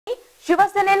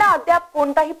शिवसेनेने अद्याप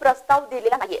कोणताही प्रस्ताव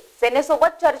दिलेला नाहीये।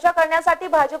 सेनेसोबत चर्चा करण्यासाठी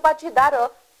भाजपाची दारं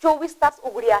 24 तास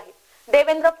उघडी आहेत।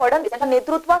 देवेंद्र फडणवीस यांच्या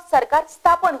नेतृत्वात सरकार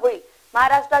स्थापन होईल।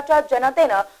 महाराष्ट्राच्या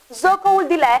जनतेनं जो कौल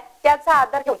दिलाय त्याचा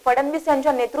आदर घेऊन फडणवीस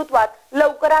यांच्या नेतृत्वात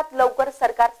लवकरात लवकर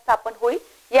सरकार स्थापन होईल।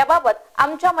 याबाबत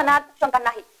आमच्या मनात शंका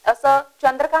नाही, असं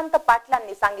चंद्रकांत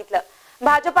पाटलांनी सांगितलं।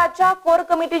 भाजपाच्या कोर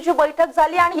कमिटीची बैठक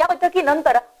झाली आणि या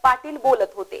बैठकीनंतर पाटील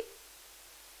बोलत होते।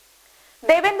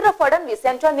 देवेंद्र फडणवीस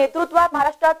यांच्या नेतृत्वात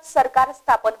महाराष्ट्रात सरकार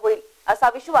स्थापन होईल असा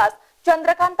विश्वास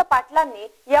चंद्रकांत पाटलांनी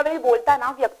यावेळी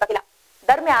बोलताना व्यक्त केला।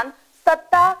 दरम्यान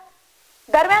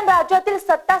राज्यातील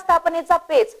सत्ता स्थापनेचा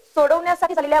पेच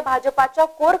सोडवण्यासाठी झालेल्या भाजपाच्या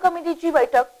कोर कमिटीची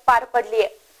बैठक पार पडली आहे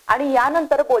आणि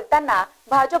यानंतर बोलताना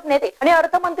भाजप नेते आणि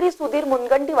अर्थमंत्री सुधीर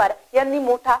मुनगंटीवार यांनी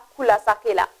मोठा खुलासा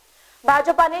केला।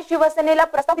 भाजपाने शिवसेनेला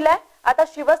प्रस्ताव दिलाय। आता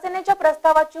शिवसेनेच्या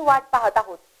प्रस्तावाची वाट पाहत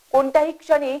आहोत। कोणत्याही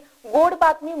क्षणी गोड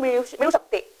बातमी मिळू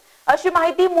शकते अशी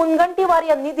माहिती मुनगंटीवार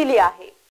यांनी दिली आहे।